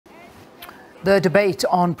The debate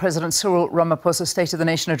on President Cyril Ramaphosa's State of the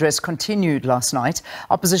Nation address continued last night.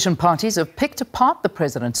 Opposition parties have picked apart the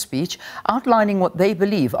president's speech, outlining what they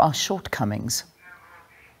believe are shortcomings.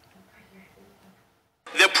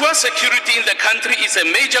 The poor security in the country is a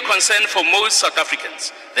major concern for most South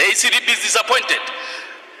Africans. The ACDP is disappointed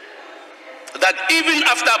that even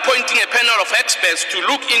after appointing a panel of experts to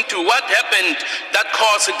look into what happened that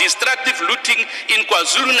caused destructive looting in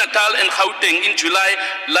KwaZulu-Natal and Gauteng in July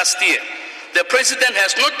last year, the president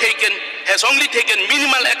has only taken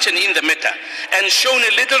minimal action in the matter and shown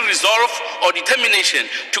a little resolve or determination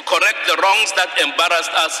to correct the wrongs that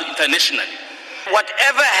embarrassed us internationally.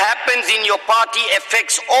 Whatever happens in your party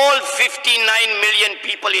affects all 59 million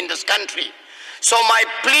people in this country. So my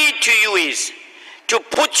plea to you is to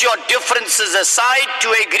put your differences aside,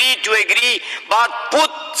 to agree, but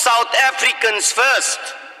put South Africans first.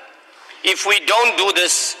 If we don't do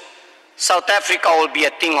this, South Africa will be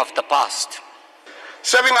a thing of the past.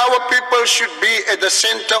 Serving our people should be at the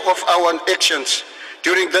center of our actions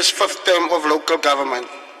during this fifth term of local government.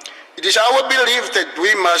 It is our belief that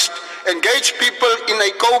we must engage people in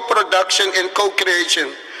a co-production and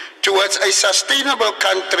co-creation towards a sustainable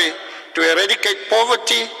country to eradicate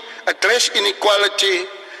poverty, address inequality,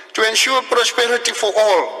 to ensure prosperity for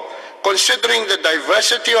all, considering the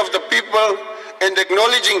diversity of the people and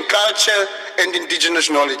acknowledging culture and indigenous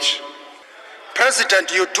knowledge.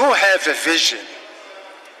 President, you do have a vision,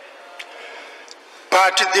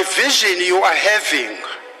 but the vision you are having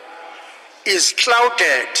is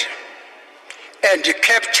clouded and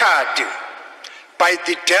captured by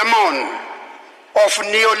the demon of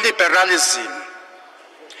neoliberalism.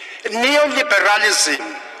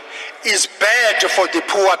 Neoliberalism is bad for the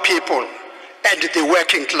poor people and the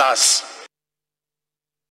working class.